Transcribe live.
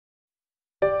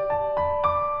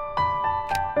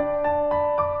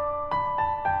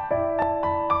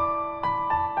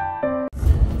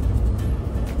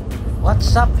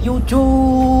What's up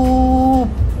YouTube?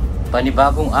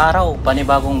 Panibagong araw,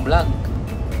 panibagong vlog.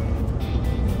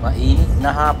 Mainit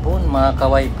na hapon mga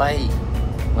ka-wifi.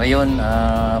 Ngayon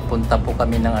punta po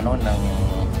kami ng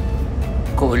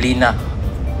Olina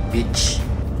Beach.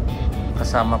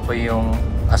 Kasama ko yung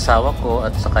asawa ko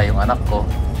at saka yung anak ko.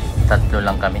 Tatlo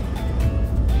lang kami.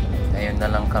 Ngayon na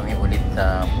lang kami ulit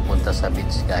pupunta sa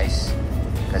beach guys.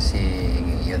 Kasi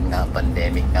yun nga,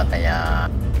 pandemic nga, kaya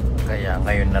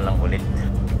ngayon na lang ulit.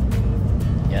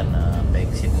 Yan,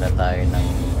 pa-exit na tayo ng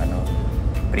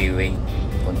freeway.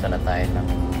 Punta na tayo ng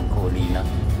Olina.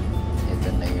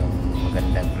 Ito na yung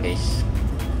magandang place.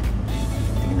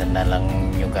 Tingnan na lang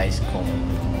nyo guys kung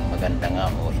maganda nga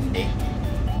o hindi.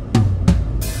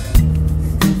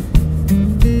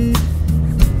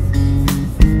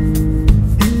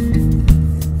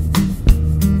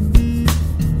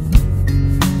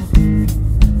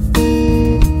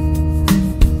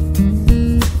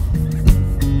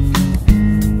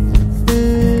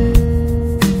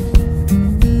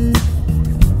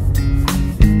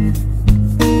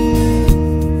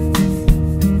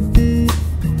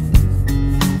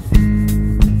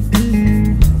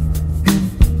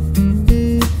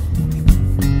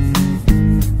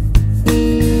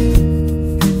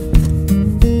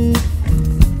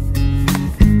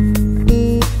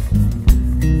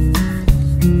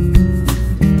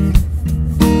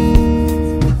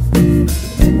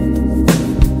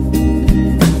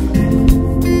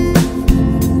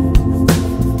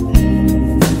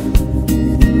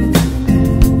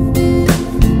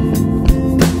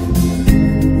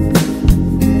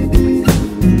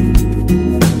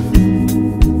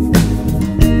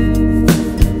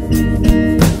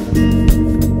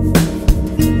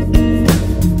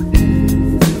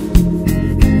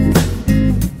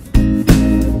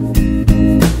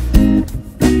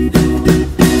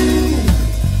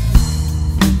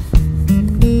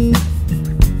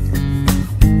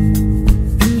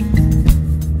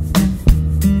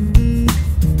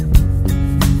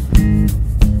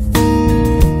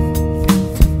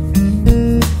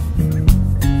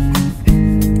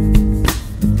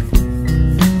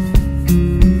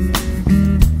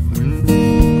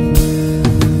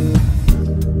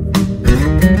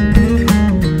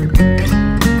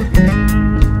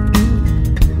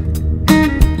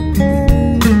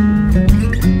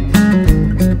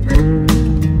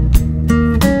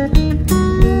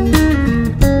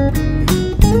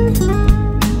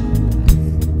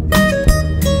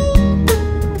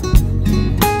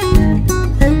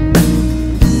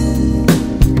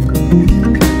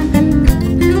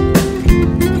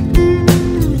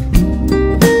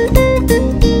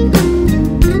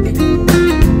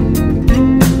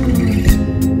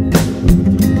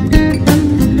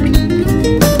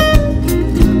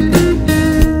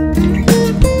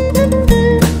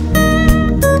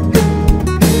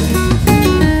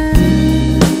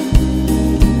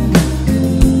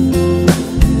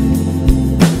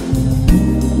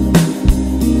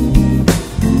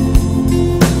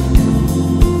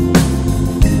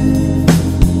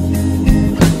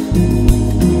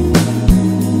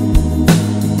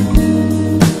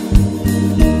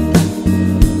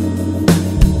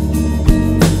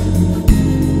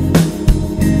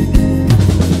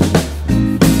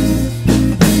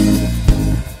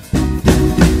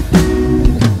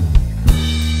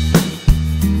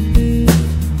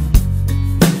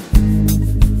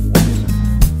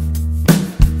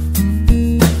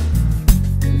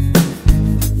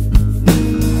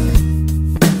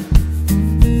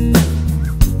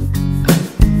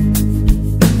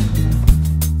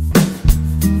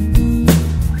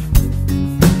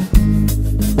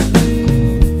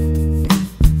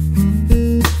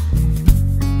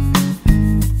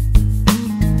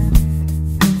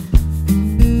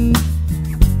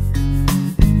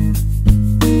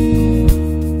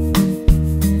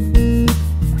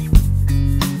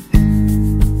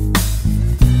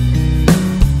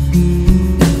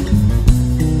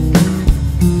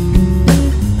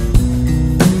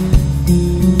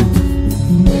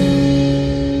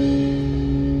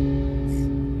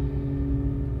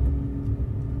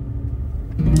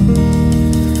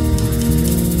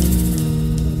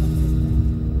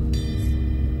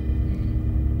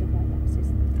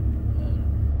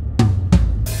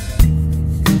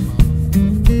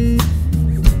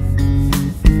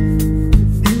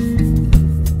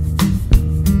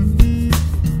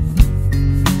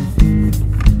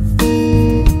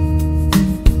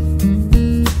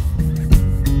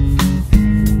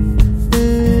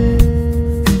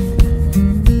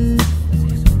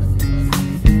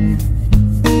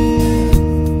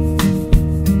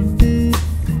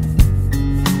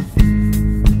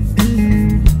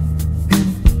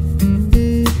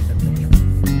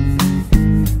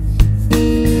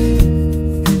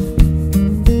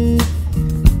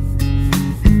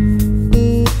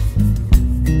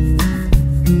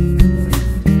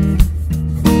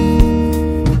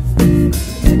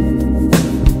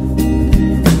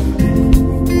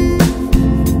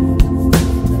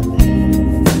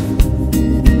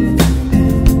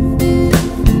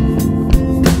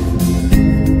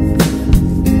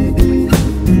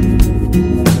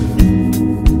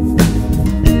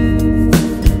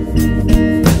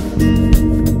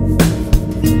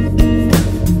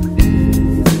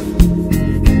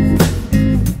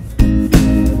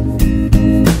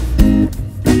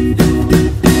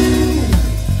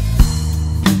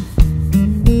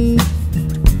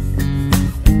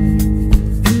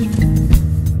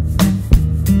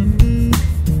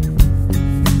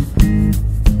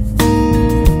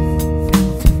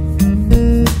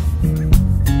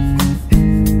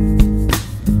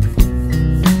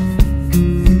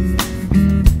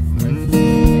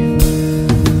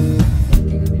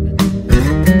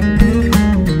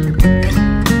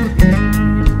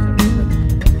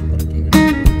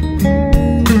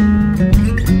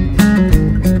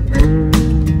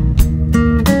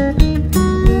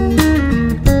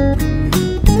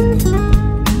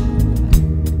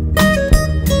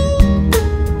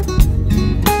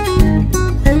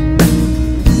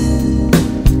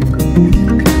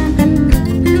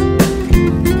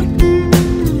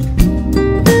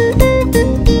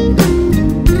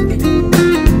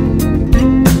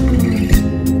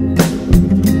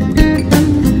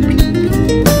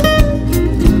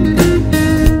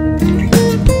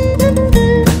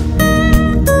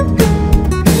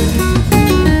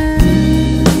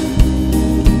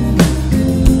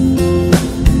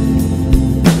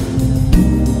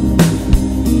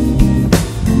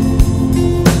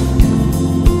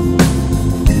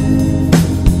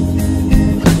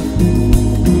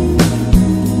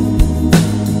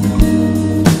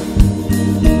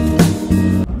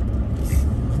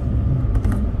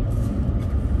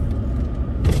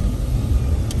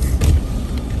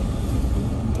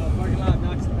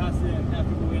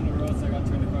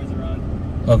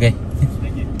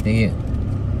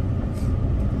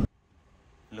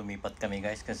 lumipat kami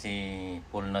guys kasi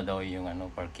full na daw yung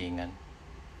parkingan.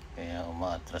 Kaya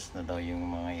umaatras na daw yung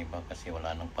mga iba kasi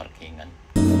wala nang parkingan.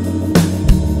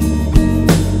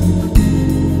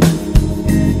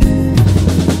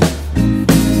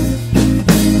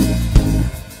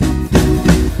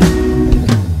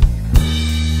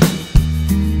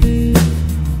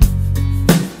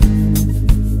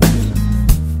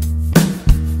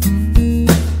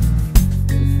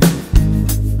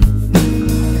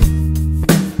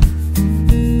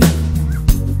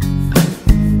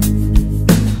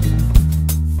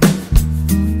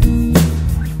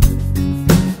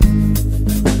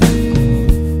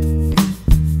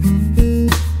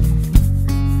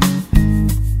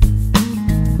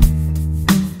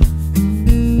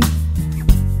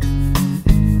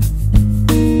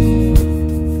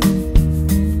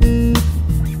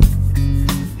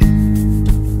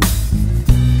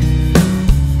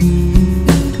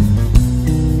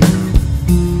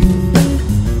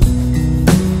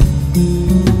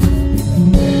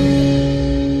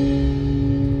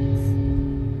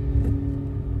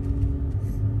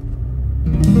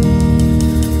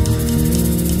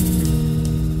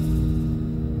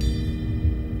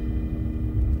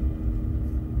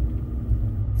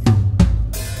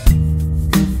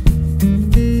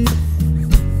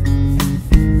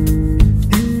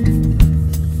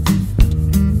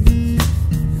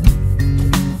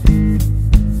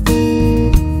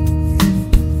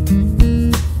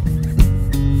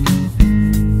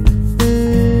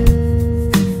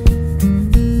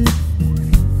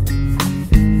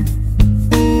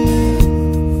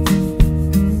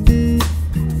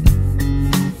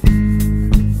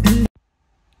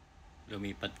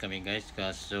 Lumipat kami guys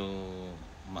kaso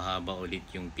mahaba ulit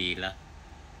yung pila.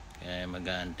 Kaya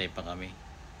mag-aantay pa kami.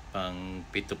 Pang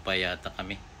 7 pa yata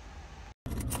kami.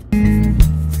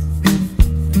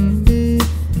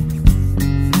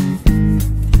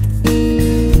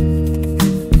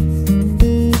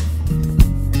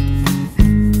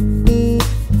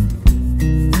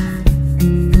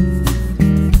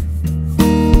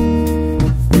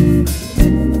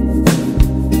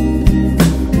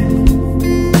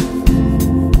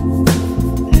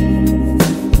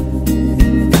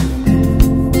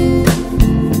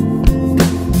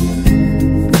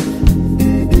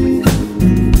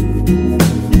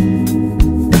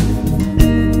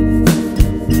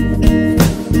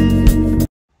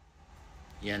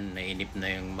 Yan, nainip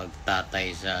na yung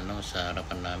magtatay sa sa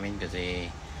harapan namin kasi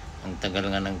ang tagal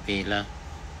nga ng pila.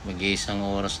 Mag-iisang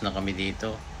oras na kami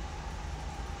dito.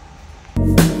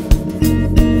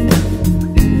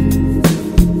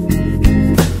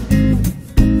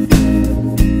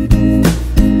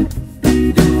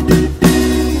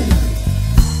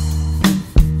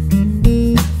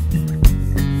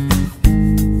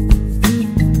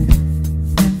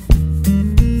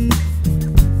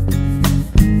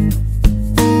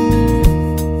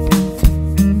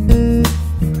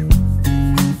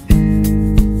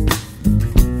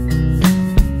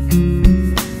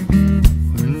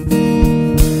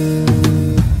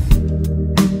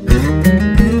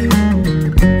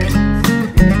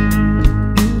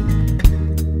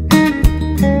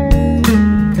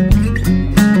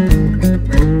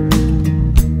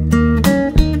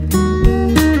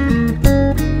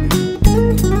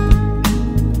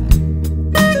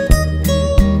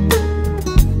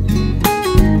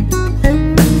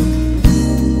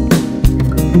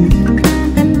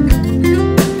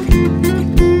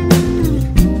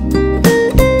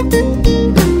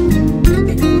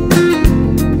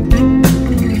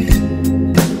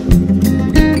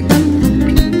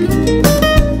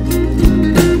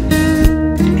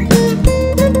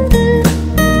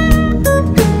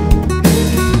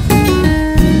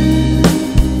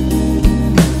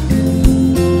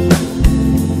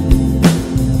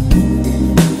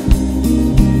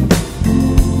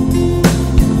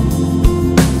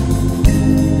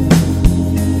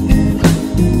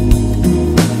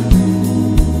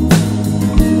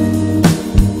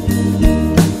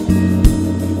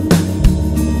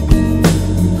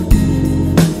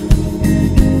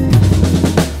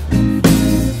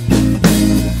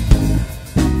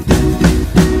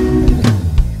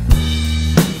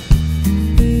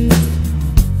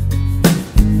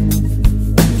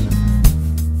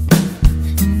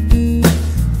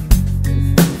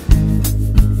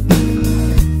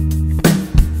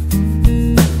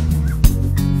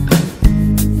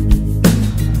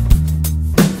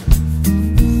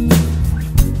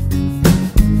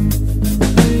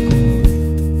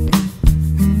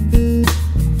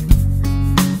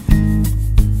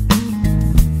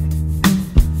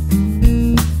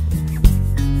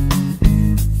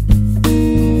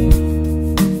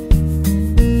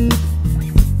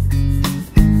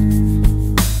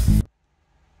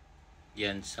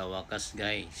 Ayan, sa wakas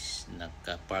guys,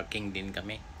 naka-parking din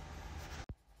kami.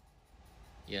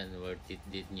 Yan, worth it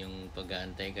din yung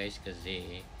pag-aantay guys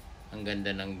kasi ang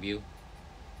ganda ng view.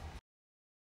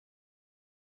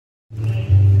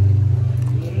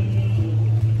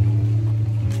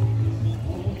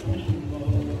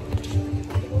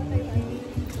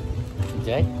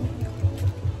 Jai?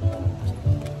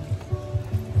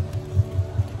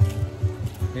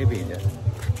 Maybe that.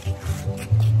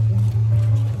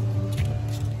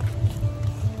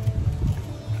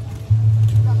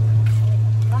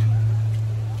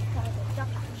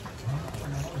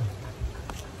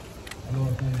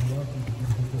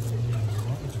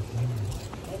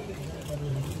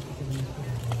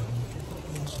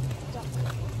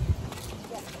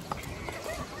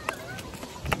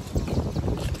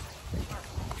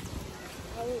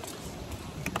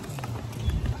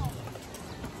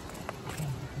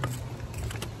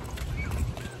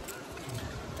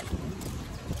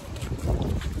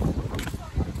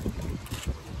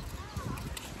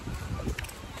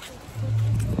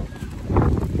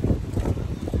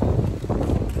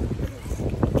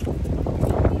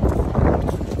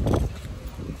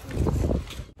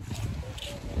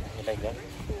 Like that.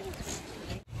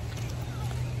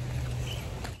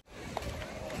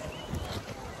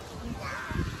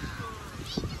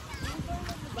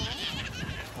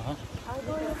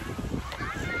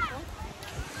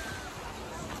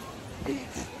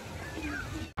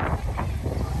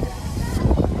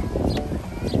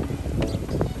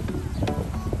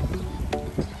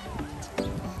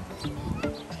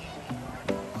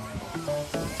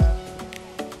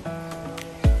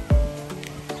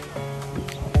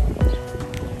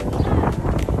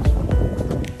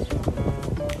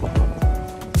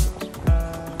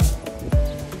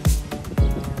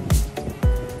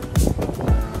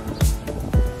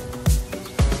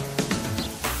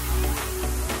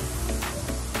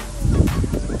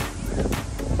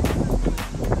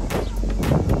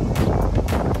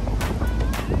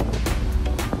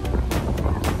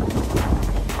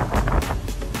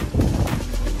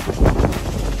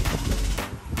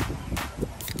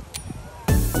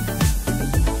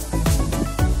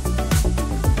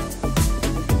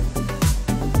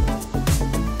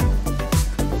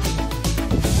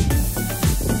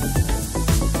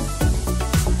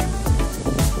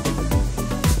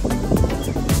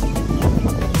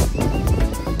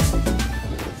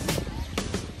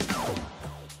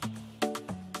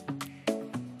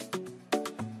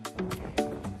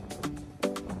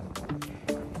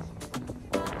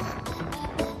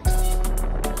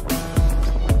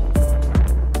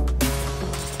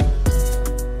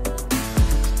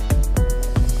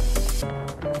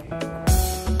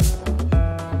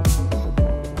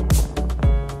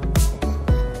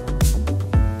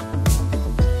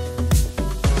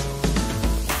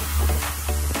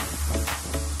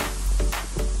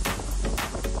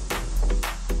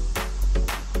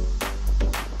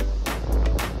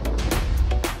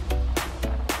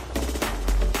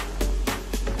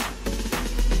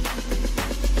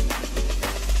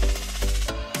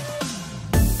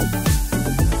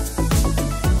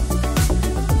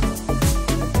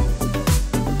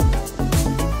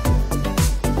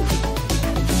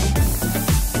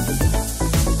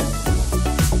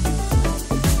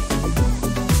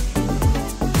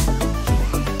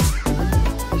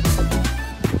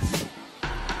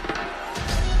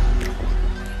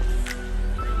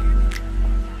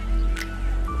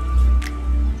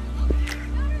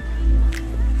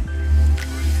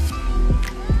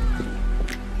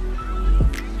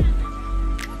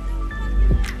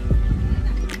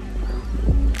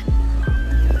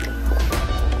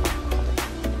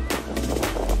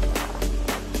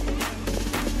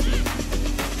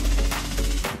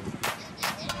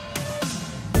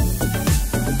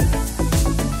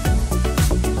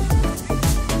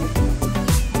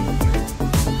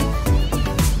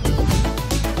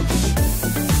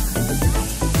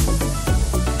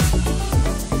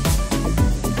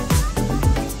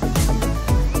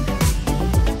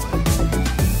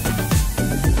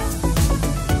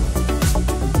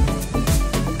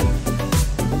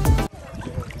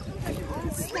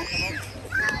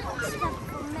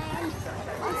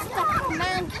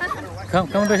 Come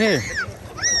over here.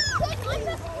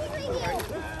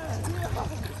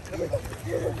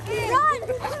 Run!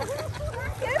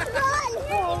 Just run!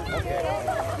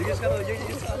 You just gotta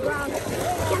Ground.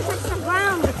 Can't touch the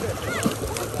ground.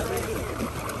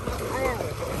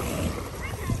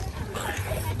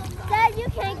 Dad, you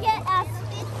can't get us.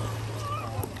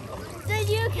 Dad,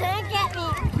 you can't get me.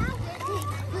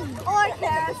 Or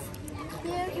Cass.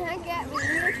 You can't get me.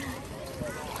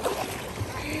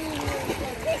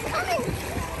 He's coming!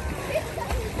 He's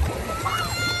coming!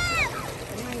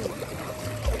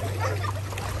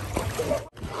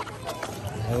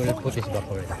 will put this back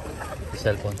already. The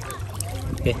cell phone.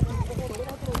 Okay.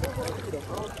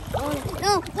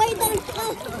 No, wait, don't.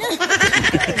 No.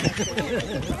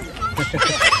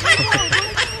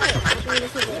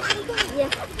 Yeah.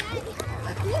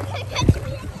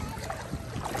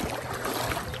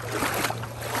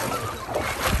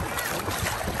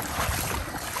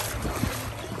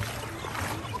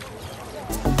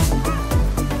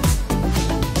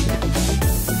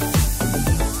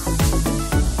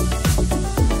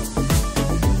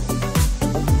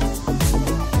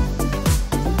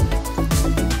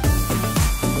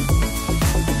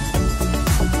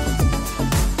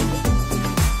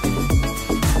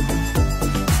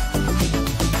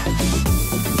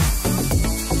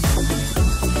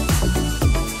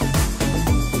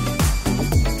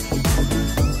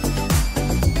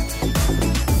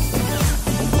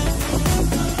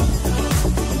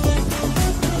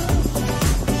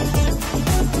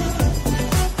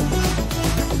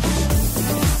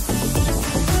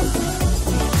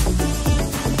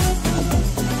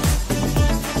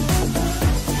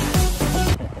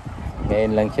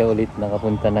 Ngayon lang siya ulit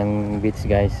nakapunta ng beach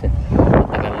guys.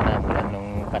 Matagal na mula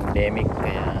nung pandemic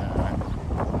kaya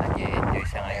nag-i-enjoy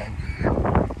siya ngayon.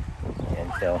 Ayan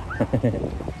siya.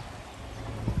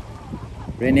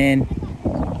 Brennan.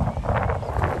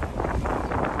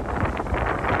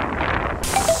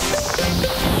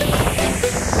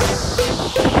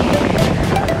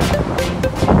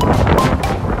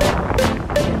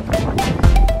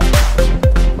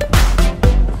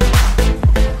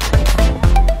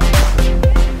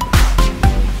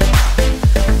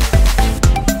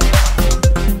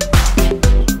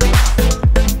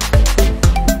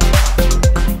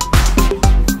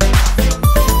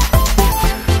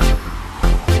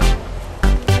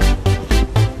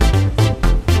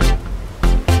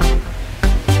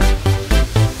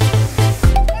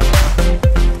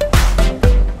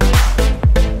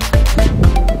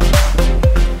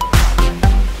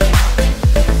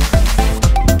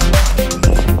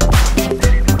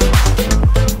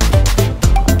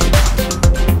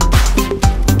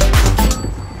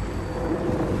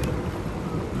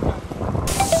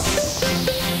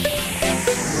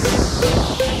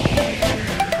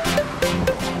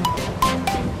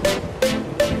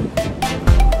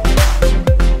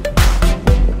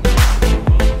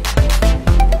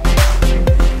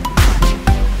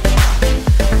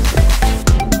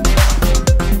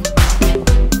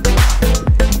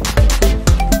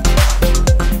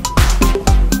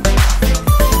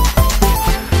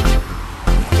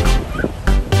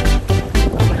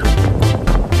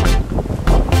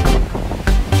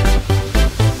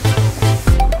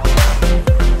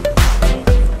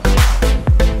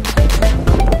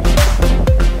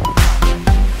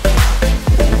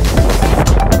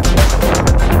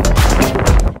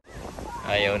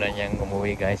 Ayaw na niyang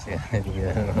umuwi guys.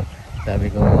 Sabi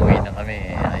ko umuwi na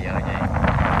kami, ayaw niya eh.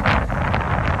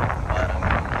 Parang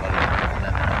malungkot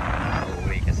na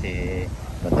uuwi kasi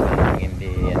matagal nang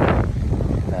hindi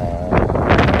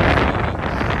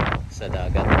sa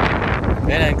dagat.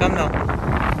 Then come now.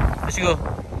 Let's go.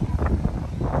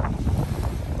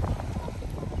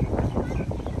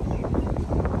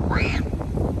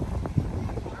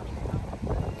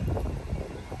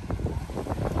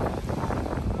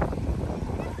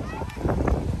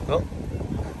 Go.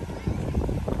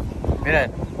 Miran.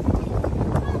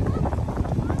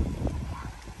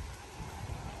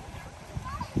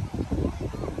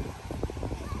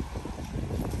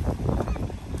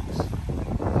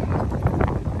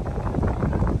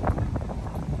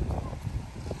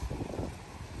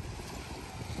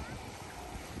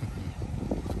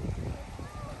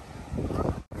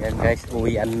 Yan guys,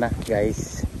 uwian na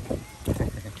guys.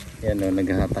 Yan o,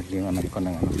 naghahatak yung anak ko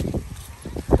ng ano.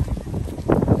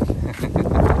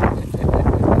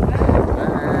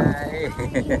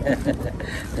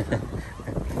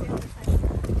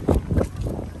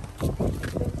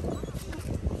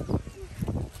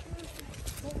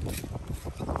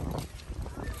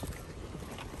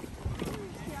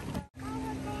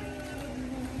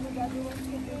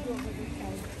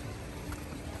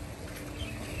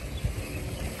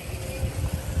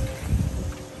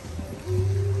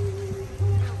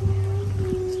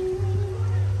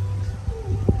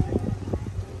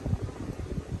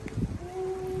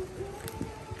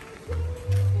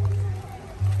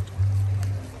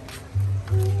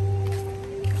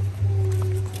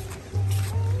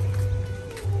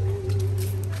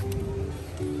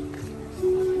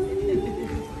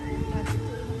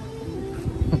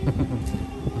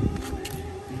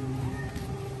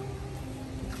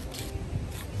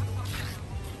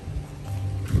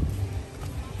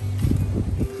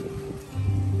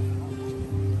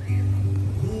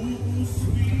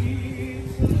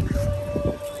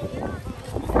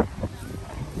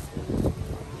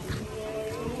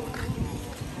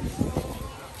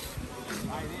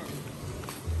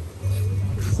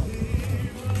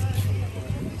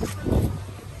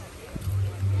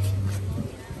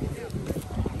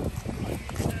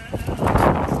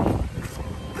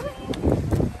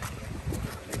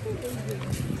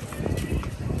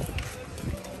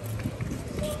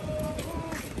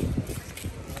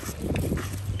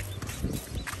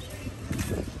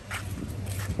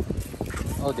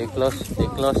 Oh, they close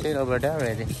it over there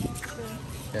already.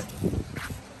 Yeah.